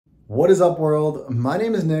What is up, world? My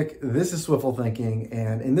name is Nick, this is Swiftful Thinking,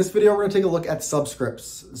 and in this video we're going to take a look at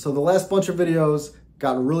subscripts. So the last bunch of videos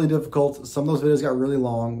got really difficult, some of those videos got really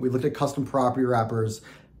long. We looked at custom property wrappers,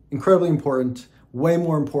 incredibly important, way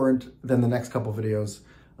more important than the next couple videos.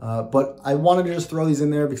 But I wanted to just throw these in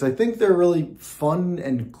there because I think they're really fun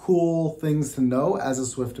and cool things to know as a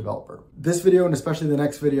Swift developer. This video and especially the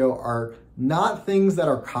next video are not things that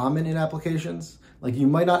are common in applications. Like, you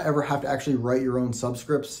might not ever have to actually write your own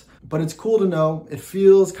subscripts, but it's cool to know. It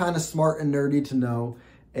feels kind of smart and nerdy to know,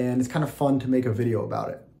 and it's kind of fun to make a video about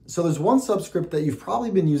it. So there's one subscript that you've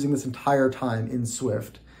probably been using this entire time in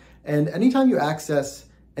Swift. And anytime you access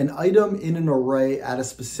an item in an array at a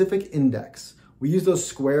specific index, we use those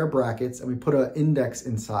square brackets and we put an index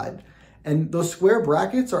inside. And those square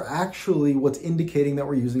brackets are actually what's indicating that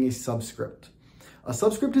we're using a subscript. A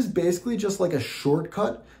subscript is basically just like a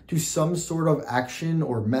shortcut to some sort of action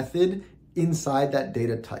or method inside that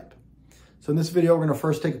data type. So in this video, we're going to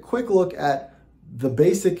first take a quick look at the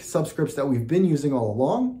basic subscripts that we've been using all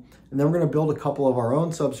along, and then we're going to build a couple of our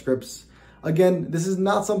own subscripts. Again, this is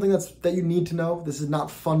not something that you need to know. This is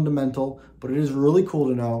not fundamental, but it is really cool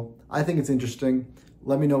to know. I think it's interesting.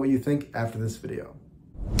 Let me know what you think after this video.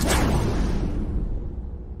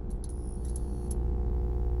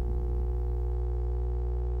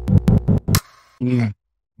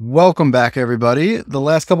 Welcome back, everybody. The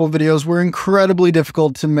last couple of videos were incredibly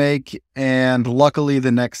difficult to make, and luckily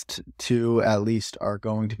the next two at least are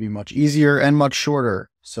going to be much easier and much shorter.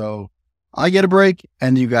 So I get a break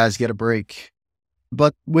and you guys get a break.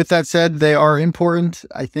 But with that said, they are important,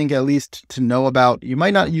 I think, at least to know about. You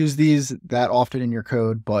might not use these that often in your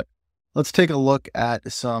code, but let's take a look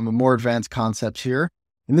at some more advanced concepts here.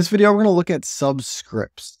 In this video, we're going to look at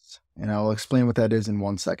subscripts, and I'll explain what that is in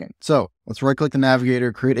 1 second. So let's right-click the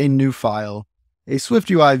navigator, create a new file, a Swift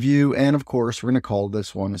UI view, and of course, we're going to call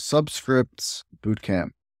this one Subscripts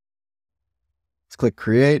Bootcamp. Let's click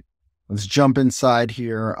create. Let's jump inside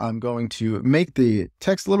here. I'm going to make the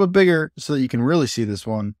text a little bit bigger so that you can really see this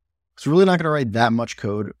one. So we're really not going to write that much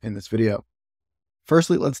code in this video.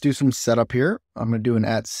 Firstly, let's do some setup here. I'm going to do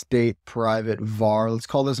an @state private var. Let's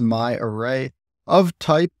call this my array of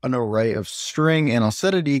type an array of string, and I'll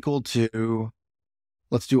set it equal to,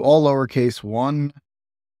 let's do all lowercase 1,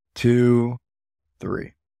 2,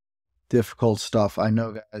 3. Difficult stuff, I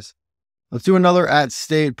know, guys. Let's do another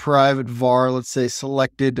 @state private var. Let's say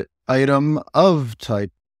selected item of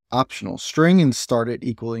type optional string and start it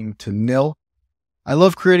equaling to nil. I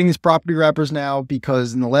love creating these property wrappers now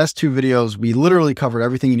because in the last two videos, we literally covered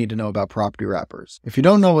everything you need to know about property wrappers. If you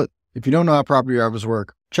don't know how property wrappers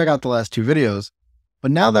work, check out the last two videos.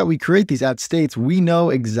 But now that we create these @states, we know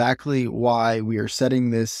exactly why we are setting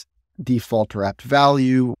this default wrapped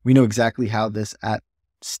value. We know exactly how this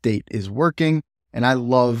 @state is working. And I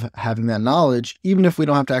love having that knowledge, even if we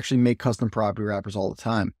don't have to actually make custom property wrappers all the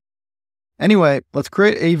time. Anyway, let's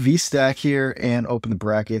create a VStack here and open the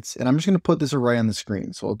brackets. And I'm just going to put this array on the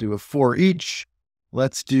screen. So I'll do a for each.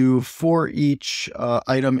 Let's do for each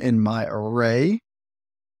item in my array.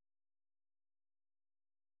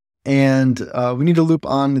 And we need to loop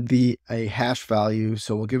on a hash value.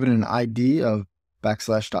 So we'll give it an ID of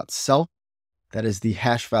 \self. That is the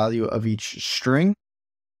hash value of each string.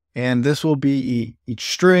 And this will be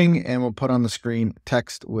each string, and we'll put on the screen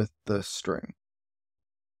text with the string.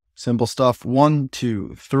 Simple stuff, 1,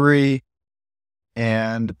 2, 3.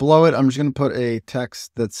 And below it, I'm just going to put a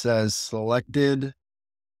text that says selected,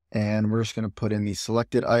 and we're just going to put in the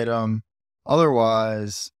selected item,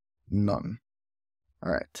 otherwise none.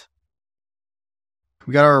 All right.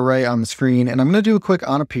 We got our array on the screen, and I'm going to do a quick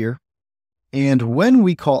onAppear. And when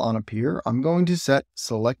we call onAppear, I'm going to set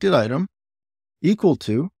selected item equal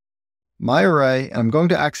to my array, and I'm going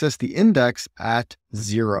to access the index at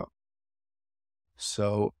 0.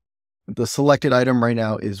 So the selected item right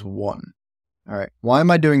now is 1. All right, why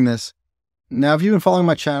am I doing this? Now, if you've been following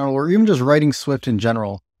my channel or even just writing Swift in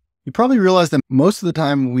general, you probably realize that most of the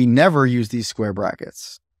time we never use these square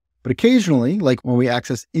brackets. But occasionally, like when we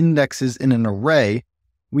access indexes in an array,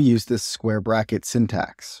 we use this square bracket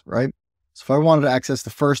syntax, right? So if I wanted to access the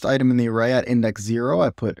first item in the array at index 0, I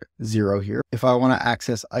put 0 here. If I want to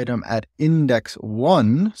access item at index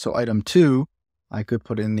 1, so item 2, I could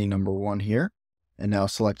put in the number 1 here, and now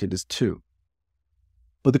selected is 2.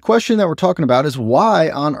 But the question that we're talking about is, why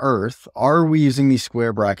on earth are we using these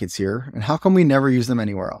square brackets here, and how come we never use them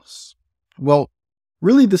anywhere else? Well,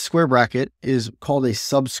 really, the square bracket is called a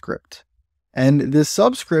subscript, and this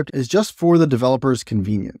subscript is just for the developer's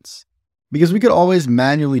convenience. Because we could always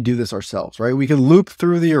manually do this ourselves, right? We could loop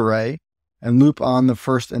through the array and loop on the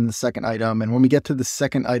first and the second item. And when we get to the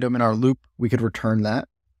second item in our loop, we could return that.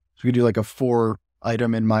 So we could do like a for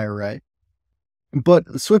item in my array.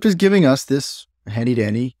 But Swift is giving us this handy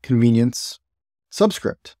dandy convenience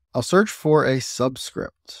subscript. I'll search for a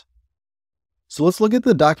subscript. So let's look at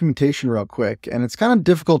the documentation real quick. And it's kind of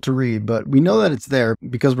difficult to read, but we know that it's there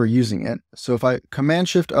because we're using it. So if I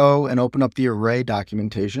Command-Shift-O and open up the array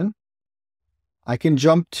documentation, I can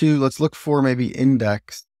jump to, let's look for maybe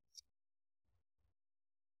index.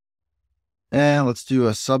 And let's do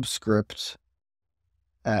a subscript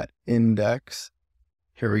at index.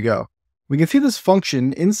 Here we go. We can see this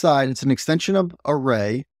function inside. It's an extension of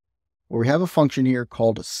array where we have a function here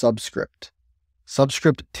called subscript.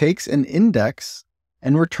 Subscript takes an index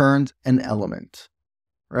and returns an element,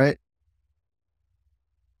 right?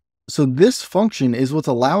 So this function is what's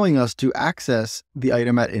allowing us to access the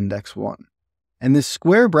item at index 1. And this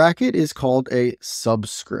square bracket is called a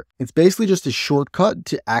subscript. It's basically just a shortcut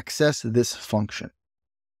to access this function.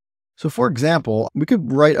 So for example, we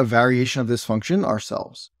could write a variation of this function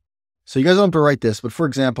ourselves. So you guys don't have to write this, but for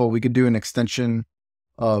example, we could do an extension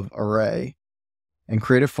of array and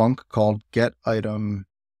create a func called getItem.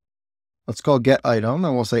 Let's call getItem,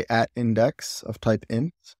 and we'll say at index of type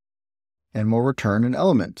int, and we'll return an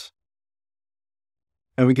element.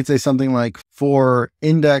 And we could say something like for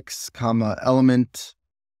index, comma, element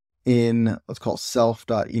in, let's call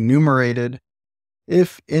self.enumerated,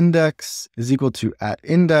 if index is equal to at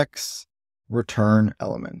index, return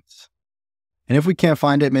element. And if we can't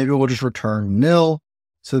find it, maybe we'll just return nil.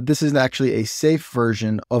 So this is actually a safe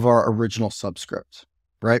version of our original subscript,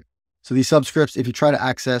 right? So these subscripts, if you try to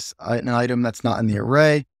access an item that's not in the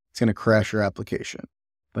array, it's going to crash your application.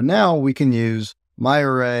 But now we can use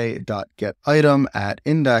myArray.getItem at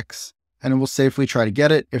index, and it will safely try to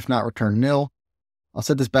get it, if not return nil. I'll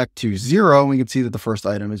set this back to 0, and we can see that the first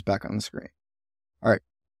item is back on the screen. All right.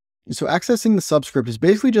 So accessing the subscript is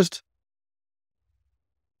basically just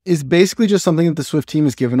something that the Swift team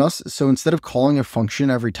has given us. So instead of calling a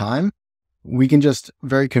function every time, we can just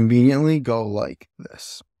very conveniently go like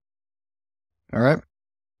this. All right.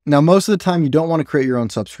 Now, most of the time you don't want to create your own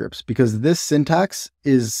subscripts because this syntax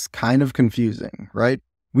is kind of confusing, right?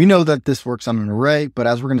 We know that this works on an array, but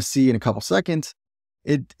as we're going to see in a couple seconds,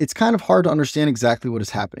 it's kind of hard to understand exactly what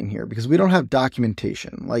is happening here because we don't have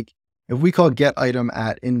documentation. Like if we call getItem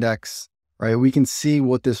at index, right, we can see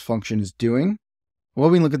what this function is doing.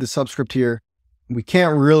 When we look at the subscript here, we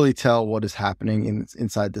can't really tell what is happening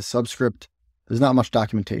inside this subscript. There's not much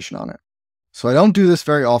documentation on it. So I don't do this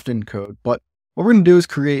very often in code, but what we're going to do is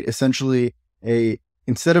create essentially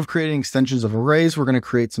instead of creating extensions of arrays, we're going to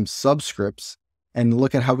create some subscripts and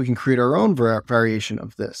look at how we can create our own variation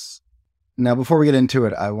of this. Now, before we get into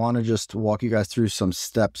it, I want to just walk you guys through some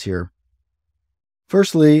steps here.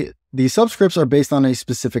 Firstly, the subscripts are based on a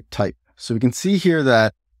specific type. So we can see here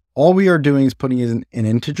that all we are doing is putting an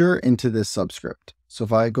integer into this subscript. So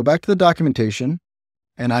if I go back to the documentation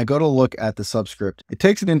and I go to look at the subscript, it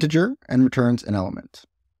takes an integer and returns an element,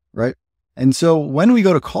 right? And so when we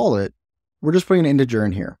go to call it, we're just putting an integer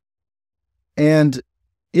in here. And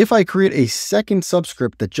if I create a second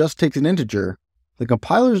subscript that just takes an integer, the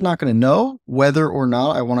compiler is not going to know whether or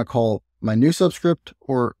not I want to call my new subscript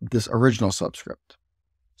or this original subscript.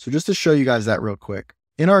 So just to show you guys that real quick,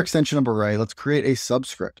 in our extension of array, let's create a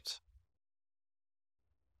subscript.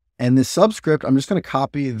 And this subscript, I'm just going to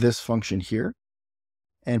copy this function here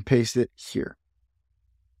and paste it here.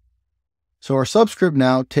 So our subscript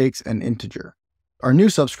now takes an integer. Our new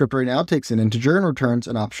subscript right now takes an integer and returns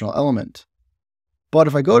an optional element. But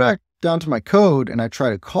if I go back down to my code and I try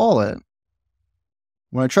to call it,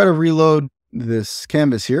 when I try to reload this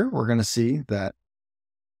canvas here, we're going to see that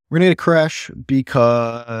we're going to get a crash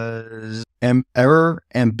because error,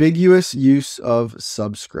 ambiguous use of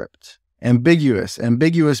subscript.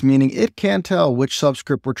 Ambiguous meaning it can't tell which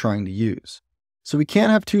subscript we're trying to use. So we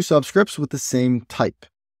can't have two subscripts with the same type.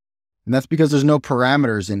 And that's because there's no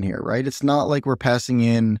parameters in here, right? It's not like we're passing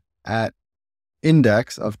in at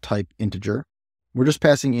index of type integer. We're just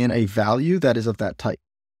passing in a value that is of that type.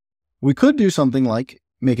 We could do something like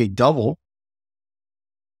make a double.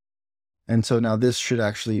 And so now this should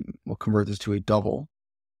actually, we'll convert this to a double.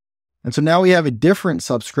 And so now we have a different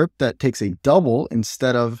subscript that takes a double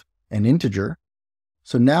instead of an integer.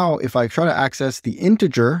 So now if I try to access the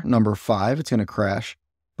integer number 5, it's going to crash.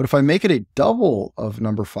 But if I make it a double of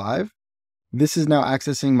number 5, this is now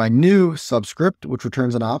accessing my new subscript, which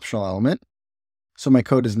returns an optional element. So my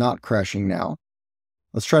code is not crashing now.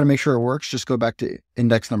 Let's try to make sure it works. Just go back to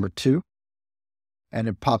index number 2 and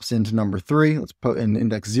it pops into number 3. Let's put in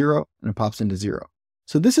index 0 and it pops into 0.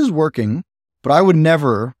 So this is working, but I would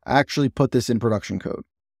never actually put this in production code.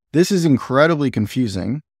 This is incredibly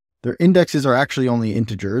confusing. their indexes are actually only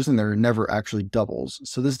integers and they're never actually doubles.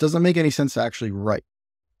 So this doesn't make any sense to actually write.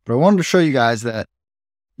 But I wanted to show you guys that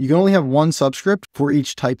you can only have one subscript for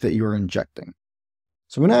each type that you're injecting.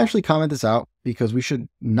 So I'm going to actually comment this out because we should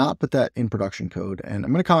not put that in production code. And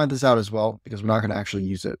I'm going to comment this out as well because we're not going to actually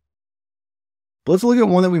use it. But let's look at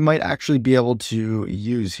one that we might actually be able to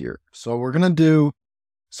use here. So we're going to do,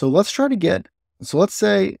 so let's try to get, so let's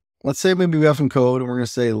say maybe we have some code and we're going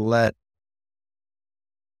to say let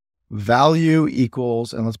value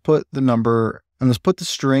equals, and let's put the number, and let's put the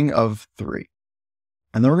string of 3.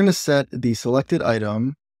 And then we're going to set the selected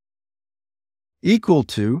item equal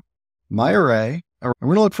to my array. And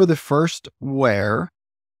we're going to look for the first where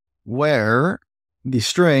the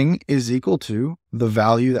string is equal to the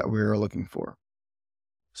value that we're looking for.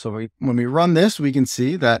 So when we run this, we can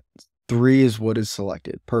see that 3 is what is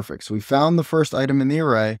selected. Perfect. So we found the first item in the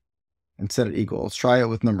array and set it equal. Let's try it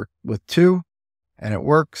with 2, and it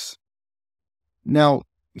works. Now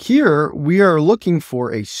here we are looking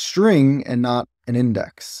for a string and not an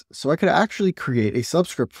index. So I could actually create a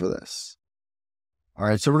subscript for this. All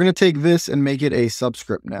right, so we're going to take this and make it a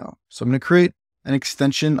subscript now. So I'm going to create an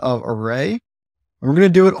extension of array. And we're going to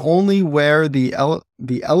do it only where the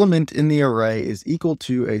element in the array is equal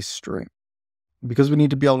to a string, because we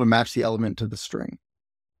need to be able to match the element to the string.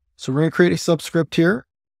 So we're going to create a subscript here.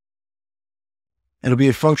 It'll be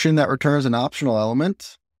a function that returns an optional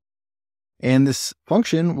element. And this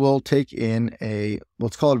function will take in a,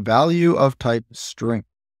 let's call it value of type string.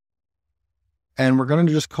 And we're going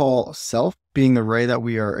to just call self, being the array that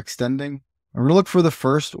we are extending. And we're going to look for the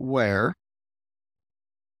first where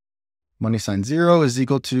 $0 is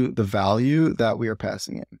equal to the value that we are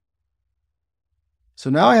passing in. So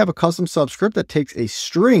now I have a custom subscript that takes a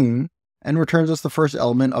string and returns us the first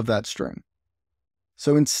element of that string.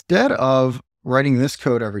 So instead of writing this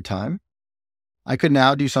code every time, I could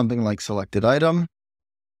now do something like selected item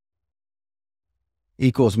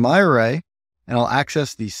equals my array, and I'll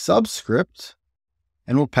access the subscript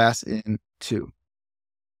and we'll pass in 2.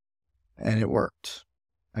 And it worked.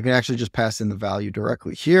 I can actually just pass in the value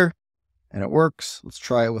directly here. And it works. Let's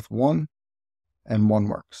try it with 1, and 1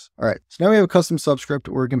 works. All right, so now we have a custom subscript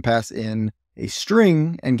where we can pass in a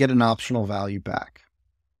string and get an optional value back.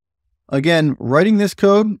 Again, writing this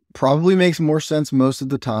code probably makes more sense most of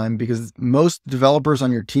the time because most developers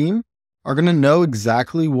on your team are going to know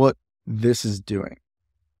exactly what this is doing.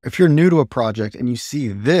 If you're new to a project and you see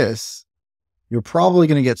this, you're probably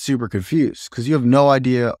going to get super confused because you have no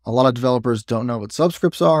idea. A lot of developers don't know what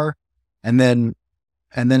subscripts are, and then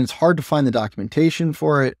it's hard to find the documentation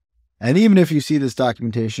for it. And even if you see this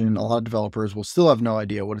documentation, a lot of developers will still have no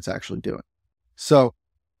idea what it's actually doing. So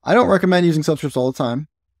I don't recommend using subscripts all the time,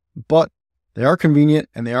 but they are convenient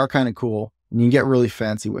and they are kind of cool, and you can get really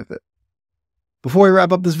fancy with it. Before we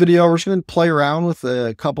wrap up this video, we're just going to play around with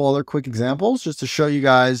a couple other quick examples just to show you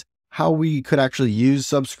guys how we could actually use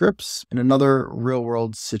subscripts in another real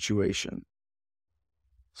world situation.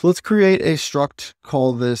 So let's create a struct,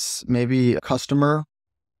 call this maybe customer.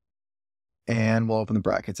 And we'll open the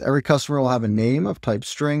brackets. Every customer will have a name of type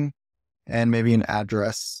string and maybe an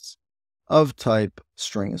address of type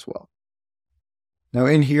string as well. Now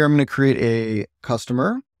in here, I'm going to create a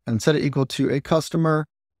customer and set it equal to a customer.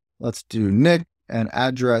 Let's do Nick, and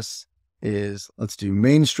address is, let's do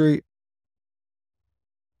Main Street.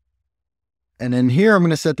 And in here, I'm going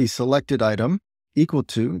to set the selected item equal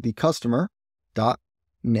to the customer dot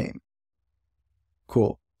name.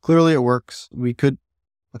 Cool. Clearly it works.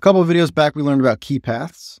 A couple of videos back, we learned about key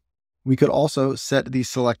paths. We could also set the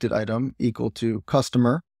selected item equal to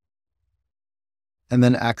customer and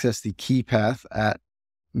then access the key path at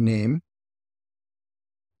name.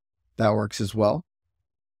 That works as well.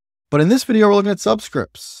 But in this video, we're looking at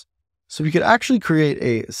subscripts. So we could actually create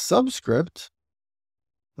a subscript.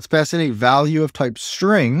 Let's pass in a value of type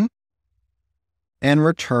string and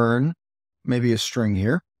return maybe a string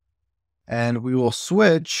here. And we will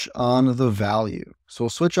switch on the value. So we'll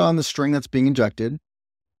switch on the string that's being injected,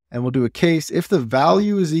 and we'll do a case. If the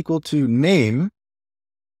value is equal to name,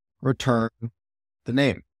 return the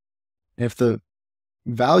name. If the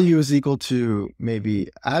value is equal to maybe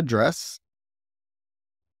address,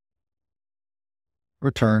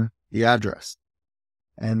 return the address.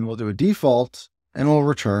 And we'll do a default, and we'll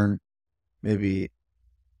return maybe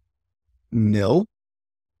nil.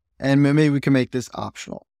 And maybe we can make this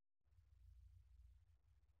optional.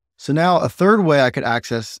 So now a third way I could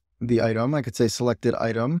access the item, I could say selected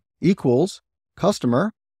item equals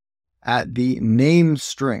customer at the name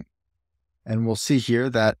string. And we'll see here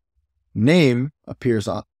that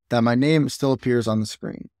my name still appears on the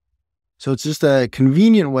screen. So it's just a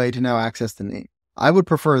convenient way to now access the name. I would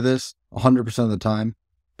prefer this 100% of the time,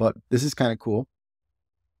 but this is kind of cool.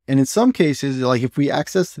 And in some cases, like if we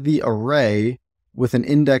access the array with an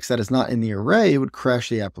index that is not in the array, it would crash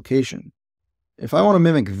the application. If I want to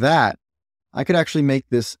mimic that, I could actually make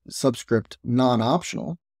this subscript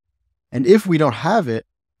non-optional. And if we don't have it,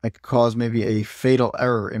 I could cause maybe a fatal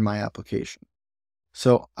error in my application.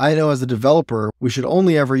 So I know as a developer, we should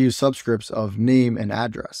only ever use subscripts of name and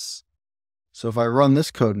address. So if I run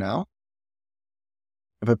this code now,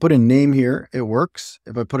 if I put in name here, it works.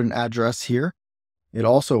 If I put an address here, it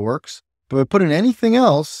also works. But if I put in anything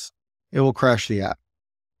else, it will crash the app.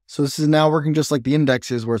 So this is now working just like the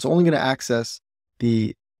indexes, where it's only going to access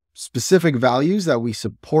the specific values that we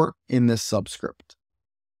support in this subscript.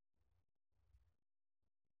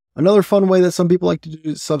 Another fun way that some people like to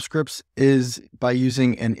do subscripts is by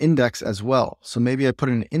using an index as well. So maybe I put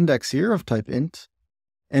an index here of type int,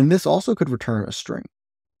 and this also could return a string.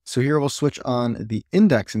 So here we'll switch on the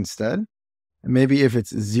index instead. And maybe if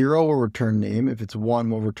it's 0, we'll return name. If it's 1,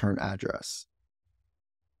 we'll return address.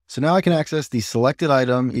 So now I can access the selected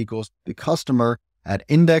item equals the customer at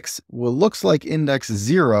index, what looks like index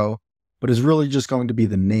 0, but is really just going to be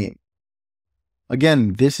the name.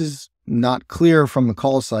 Again, this is not clear from the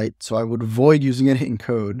call site, so I would avoid using it in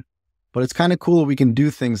code, but it's kind of cool that we can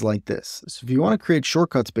do things like this. So if you want to create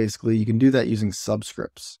shortcuts, basically, you can do that using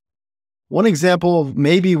subscripts. One example of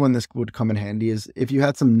maybe when this would come in handy is if you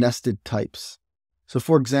had some nested types. So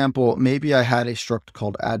for example, maybe I had a struct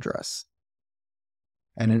called address,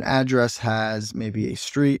 and an address has maybe a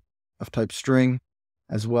street of type string,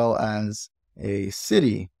 as well as a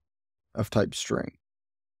city of type string.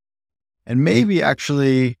 And maybe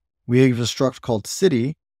actually we have a struct called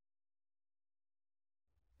city,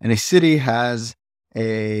 and a city has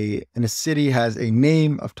a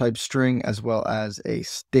name of type string as well as a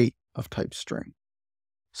state of type string.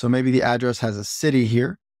 So maybe the address has a city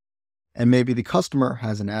here, and maybe the customer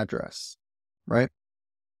has an address, right?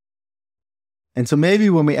 And so maybe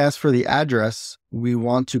when we ask for the address, we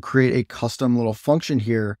want to create a custom little function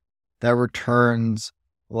here that returns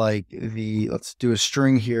like let's do a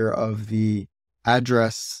string here of the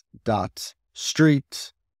address dot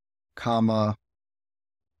street, comma,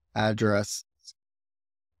 address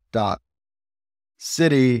dot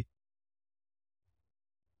city.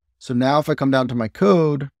 So now if I come down to my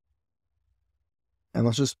code, and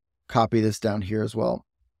let's just copy this down here as well.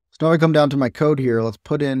 So now I come down to my code here, let's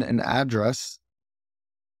put in an address.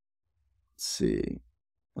 Let's see,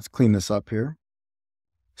 let's clean this up here.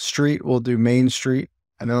 Street, we'll do Main Street,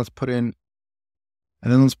 and then let's put in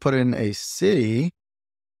a city.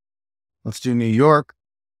 Let's do New York.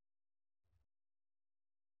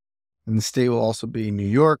 And the state will also be New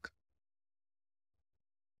York.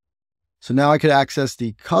 So now I could access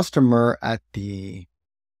the customer at the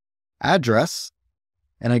address,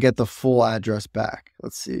 and I get the full address back.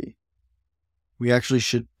 Let's see. We actually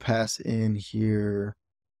should pass in here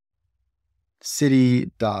city.name.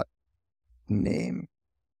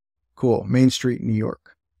 Cool. Main Street, New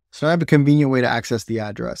York. So now I have a convenient way to access the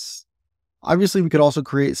address. Obviously, we could also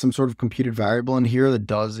create some sort of computed variable in here that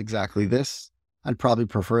does exactly this. I'd probably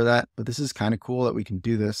prefer that, but this is kind of cool that we can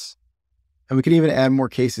do this. And we can even add more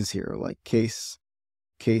cases here, like case.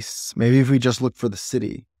 Maybe if we just look for the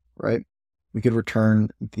city, right? We could return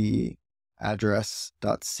the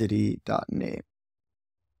address.city.name.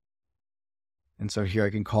 And so here I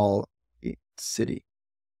can call it city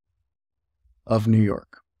of New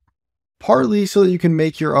York. Partly so that you can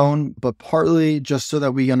make your own, but partly just so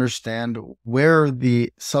that we understand where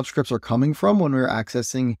the subscripts are coming from when we're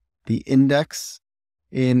accessing the index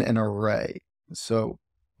in an array. So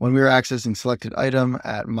when we were accessing selected item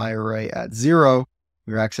at my array at 0,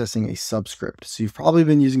 we were accessing a subscript. So you've probably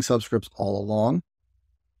been using subscripts all along.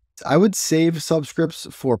 I would save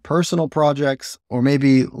subscripts for personal projects or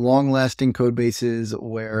maybe long-lasting code bases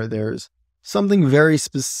where there's something very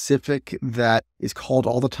specific that is called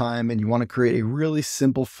all the time and you want to create a really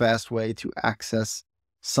simple, fast way to access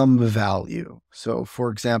some value. So for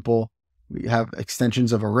example, we have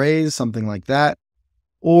extensions of arrays, something like that,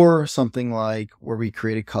 or something like where we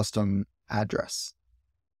create a custom address.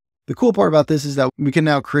 The cool part about this is that we can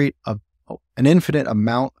now create an infinite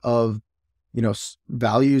amount of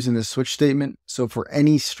values in this switch statement. So for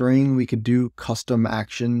any string, we could do custom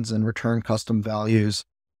actions and return custom values.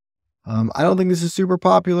 I don't think this is super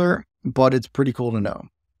popular, but it's pretty cool to know.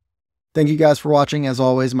 Thank you guys for watching. As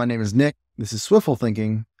always, my name is Nick. This is Swiftful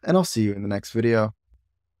Thinking, and I'll see you in the next video.